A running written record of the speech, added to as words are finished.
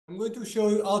I'm going to show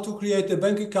you how to create a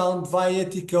bank account via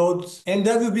T-code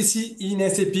NWBC in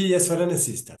SAP S4HANA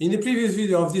system. In the previous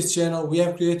video of this channel, we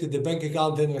have created the bank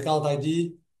account and account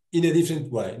ID in a different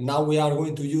way. Now we are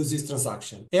going to use this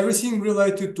transaction. Everything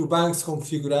related to banks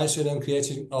configuration and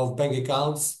creation of bank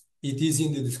accounts, it is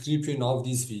in the description of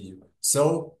this video.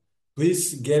 So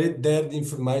please get it there, the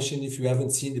information, if you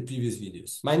haven't seen the previous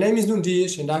videos. My name is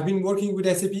Dias and I've been working with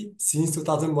SAP since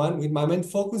 2001 with my main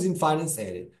focus in finance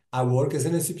area. I work as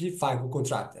an SAP FICO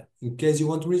contractor. In case you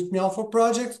want to reach me out for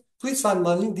projects, please find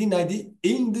my LinkedIn ID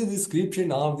in the description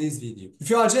of this video. If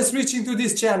you are just reaching to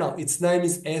this channel, its name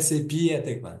is SAP at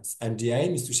a Glance, and the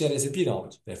aim is to share SAP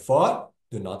knowledge. Therefore,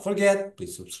 do not forget,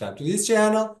 please subscribe to this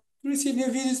channel to receive new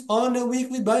videos on a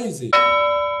weekly basis.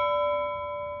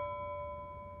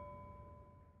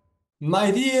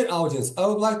 My dear audience, I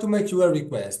would like to make you a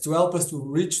request to help us to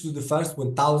reach to the first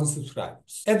 1,000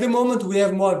 subscribers. At the moment, we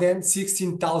have more than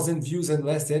 16,000 views and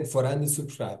less than 400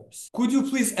 subscribers. Could you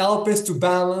please help us to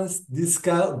balance this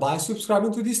scale by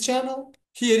subscribing to this channel?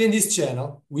 Here in this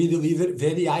channel, we deliver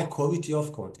very high quality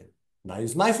of content. And I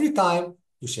use my free time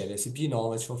to share SAP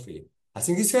knowledge for free. I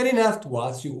think it's fair enough to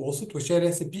ask you also to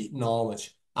share SAP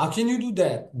knowledge. How can you do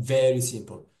that? Very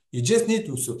simple. You just need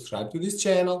to subscribe to this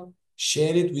channel,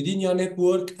 share it within your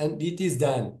network, and it is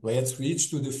done. Let's reach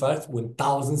to the first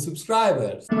 1,000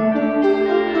 subscribers.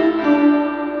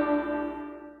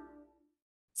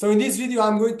 So in this video,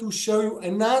 I'm going to show you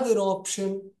another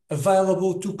option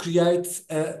available to create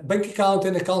a bank account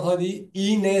and account ID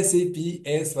in SAP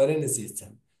S4HANA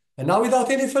system. And now without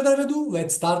any further ado,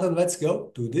 let's start and let's go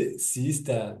to the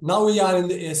system. Now we are in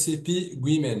the SAP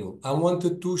GUI menu. I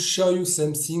wanted to show you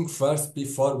something first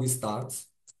before we start.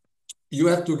 You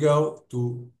have to go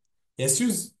to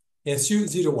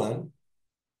SU01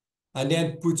 and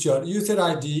then put your user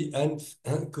ID and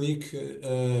click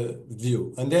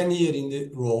view. And then here in the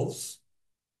roles,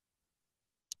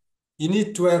 you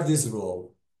need to have this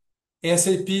role,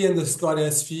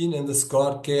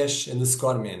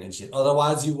 SAP_SFIN_cash manager.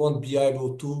 Otherwise, you won't be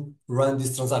able to run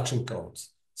these transaction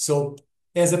codes. So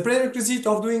as a prerequisite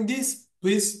of doing this,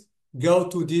 please go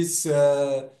to this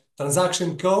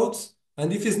transaction codes.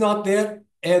 And if it's not there,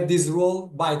 add this role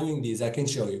by doing this. I can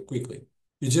show you quickly.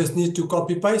 You just need to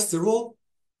copy paste the role.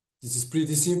 This is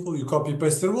pretty simple. You copy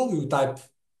paste the role, you type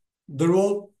the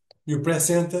role, you press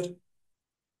enter,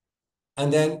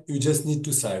 and then you just need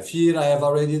to save. Here I have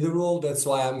already the role. That's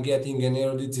why I'm getting an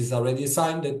error. This is already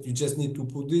assigned. That you just need to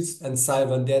put this and save,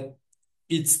 and that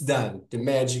it's done. The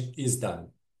magic is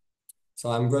done. So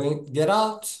I'm going to get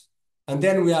out, and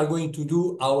then we are going to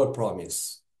do our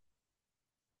promise.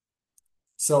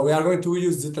 So we are going to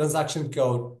use the transaction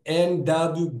code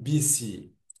NWBC.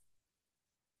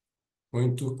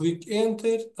 Going to click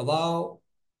enter, allow.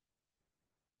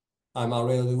 I'm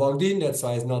already logged in, that's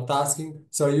why it's not asking.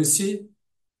 So you see,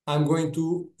 I'm going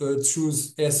to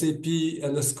choose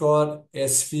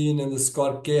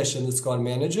SAP_SFIN_cash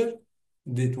manager.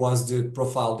 That was the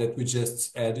profile that we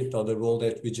just added, or the role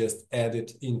that we just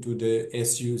added into the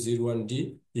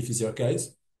SU01D, if it's your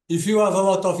case. If you have a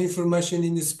lot of information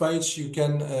in this page, you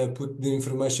can put the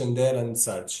information there and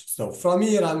search. So from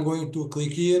here, I'm going to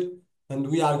click here, and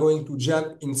we are going to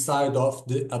jump inside of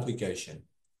the application.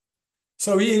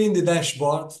 So here in the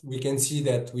dashboard, we can see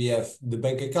that we have the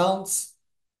bank accounts,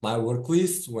 my work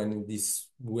list, when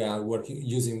we are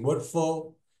using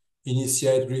workflow,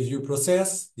 initiate review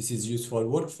process. This is used for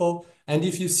workflow. And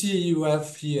if you see, you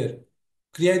have here,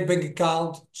 create bank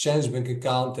account, change bank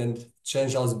account, and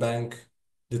change house bank,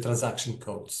 the transaction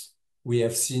codes we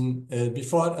have seen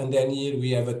before. And then here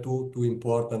we have a tool to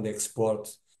import and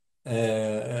export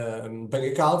bank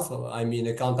accounts, I mean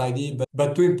account ID,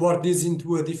 but to import this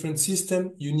into a different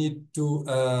system, you need to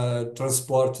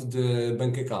transport the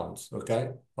bank accounts,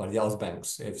 okay? Or the house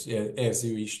banks, as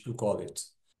you wish to call it.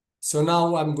 So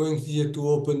now I'm going here to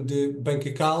open the bank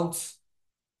accounts,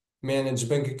 manage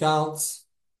bank accounts,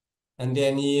 and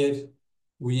then here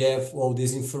we have all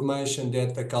this information,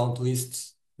 that account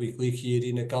lists. We click here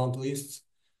in account lists,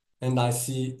 and I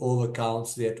see all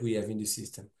accounts that we have in the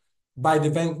system. By the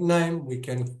bank name, we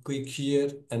can click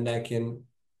here, and I can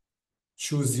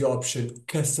choose the option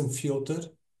custom filter,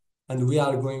 and we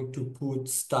are going to put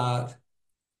star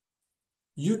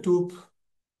YouTube,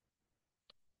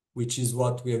 which is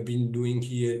what we have been doing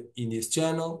here in this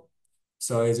channel.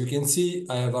 So as you can see,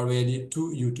 I have already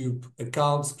 2 YouTube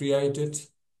accounts created.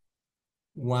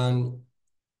 One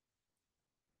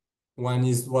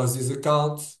was this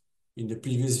account in the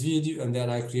previous video, and then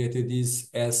I created this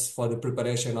as for the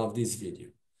preparation of this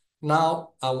video.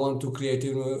 Now I want to create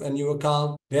a new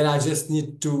account. Then I just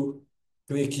need to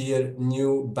click here,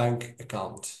 new bank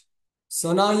account.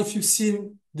 So now if you've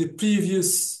seen the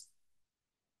previous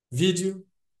video,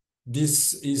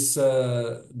 this is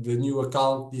the new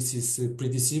account. This is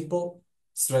pretty simple,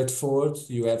 straightforward.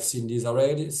 You have seen this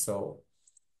already. So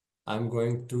I'm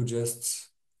going to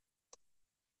just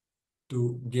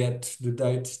to get the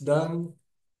date done.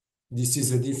 This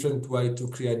is a different way to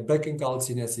create bank accounts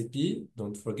in SAP.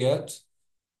 Don't forget.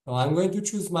 Now I'm going to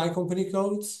choose my company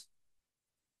codes,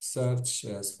 search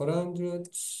as 400.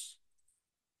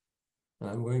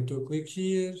 I'm going to click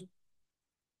here.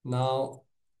 Now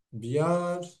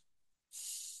BR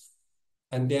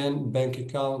and then bank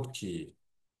account key.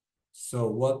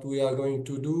 So what we are going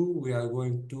to do, we are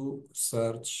going to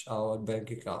search our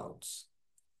bank accounts.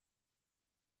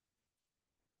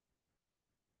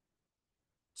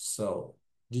 So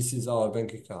this is our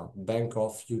bank account, Bank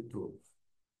of YouTube.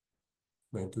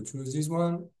 I'm going to choose this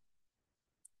one.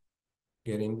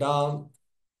 Getting down,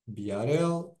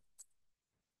 BRL.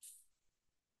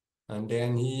 And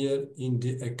then here in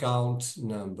the account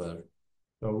number.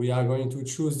 So we are going to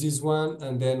choose this one,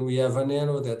 and then we have an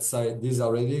arrow that says this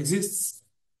already exists.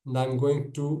 And I'm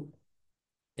going to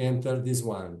enter this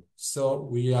one. So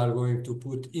we are going to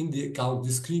put in the account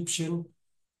description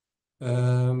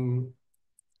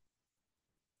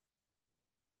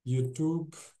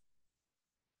YouTube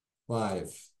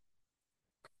Live,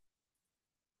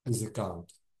 this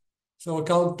account. So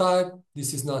account type,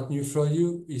 this is not new for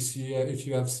you. If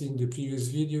you have seen the previous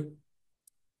video,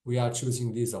 we are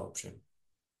choosing this option.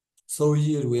 So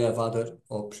here we have other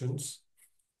options.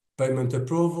 Payment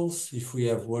approvals. If we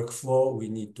have workflow, we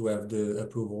need to have the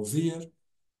approvals here.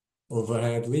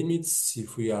 Overhead limits,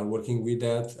 if we are working with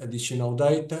that, additional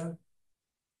data.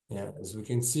 Yeah, as we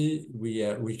can see,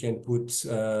 we can put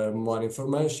more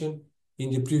information. In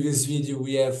the previous video,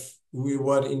 we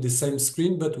were in the same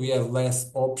screen, but we have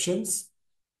less options.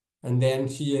 And then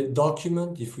here,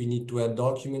 document, if we need to add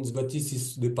documents, but this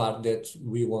is the part that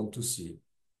we want to see.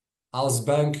 House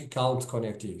bank account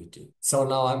connectivity. So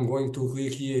now I'm going to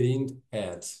click here in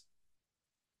add.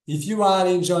 If you are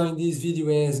enjoying this video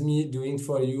as me doing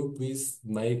for you, please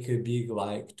make a big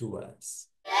like to us.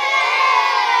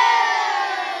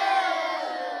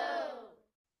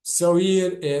 So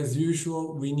here, as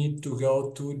usual, we need to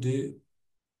go to the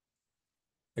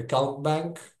account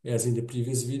bank, as in the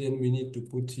previous video, and we need to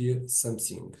put here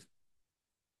something.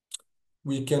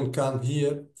 We can come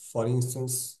here, for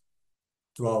instance,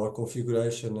 to our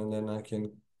configuration, and then I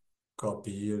can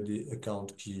copy here the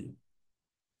account key,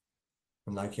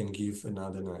 and I can give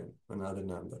another name, another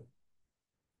number.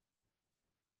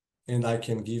 And I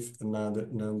can give another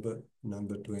number,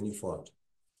 number 24.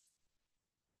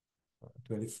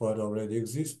 24 already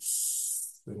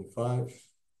exists, 25.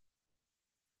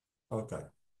 Okay.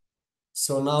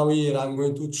 So now here I'm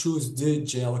going to choose the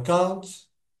GL account.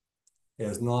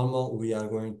 As normal, we are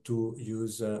going to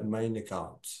use a main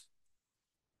account.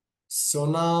 So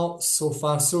now, so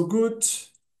far so good.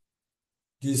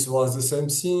 This was the same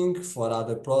thing for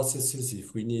other processes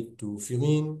if we need to fill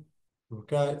in,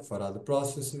 okay, for other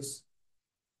processes.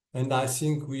 And I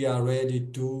think we are ready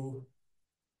to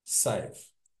save.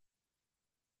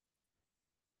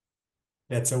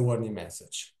 That's a warning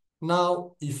message.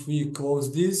 Now, if we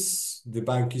close this, the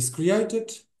bank is created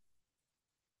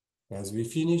as we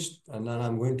finished, and then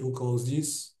I'm going to close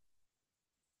this,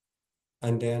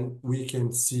 and then we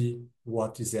can see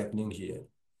what is happening here.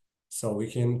 So we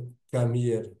can come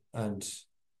here and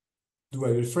do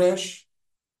a refresh.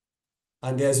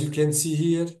 And as you can see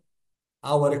here,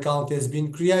 our account has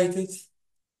been created,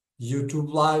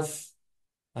 YouTube Live,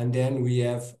 and then we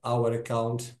have our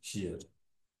account here.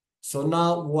 So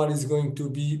now what is going to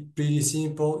be pretty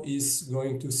simple is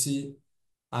going to see,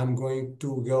 I'm going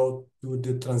to go to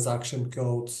the transaction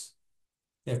codes,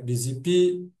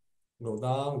 FBZP, go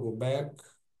down, go back,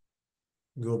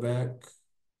 go back,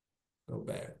 go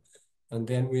back. And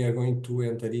then we are going to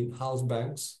enter in house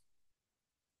banks.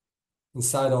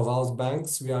 Inside of house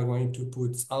banks, we are going to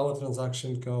put our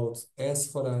transaction code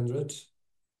S400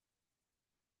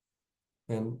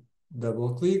 and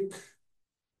double click.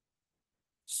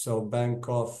 So Bank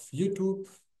of YouTube,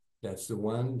 that's the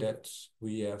one that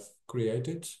we have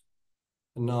created.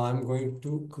 And now I'm going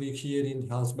to click here in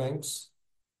house banks,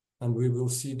 and we will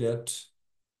see that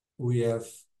we have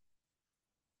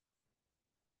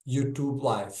YouTube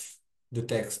Live, the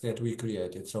text that we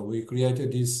created. So we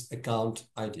created this account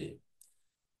ID.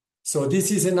 So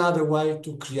this is another way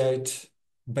to create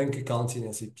bank accounts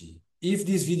in SAP. If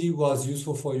this video was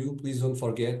useful for you, please don't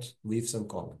forget, leave some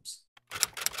comments.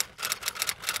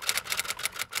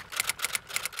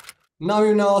 Now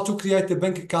you know how to create a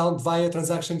bank account via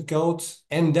transaction code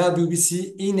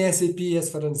NWBC in SAP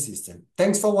S4HANA system.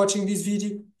 Thanks for watching this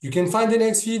video. You can find the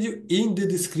next video in the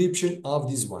description of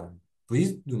this one.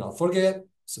 Please do not forget,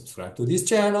 subscribe to this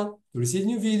channel to receive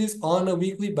new videos on a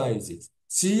weekly basis.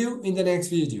 See you in the next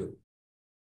video.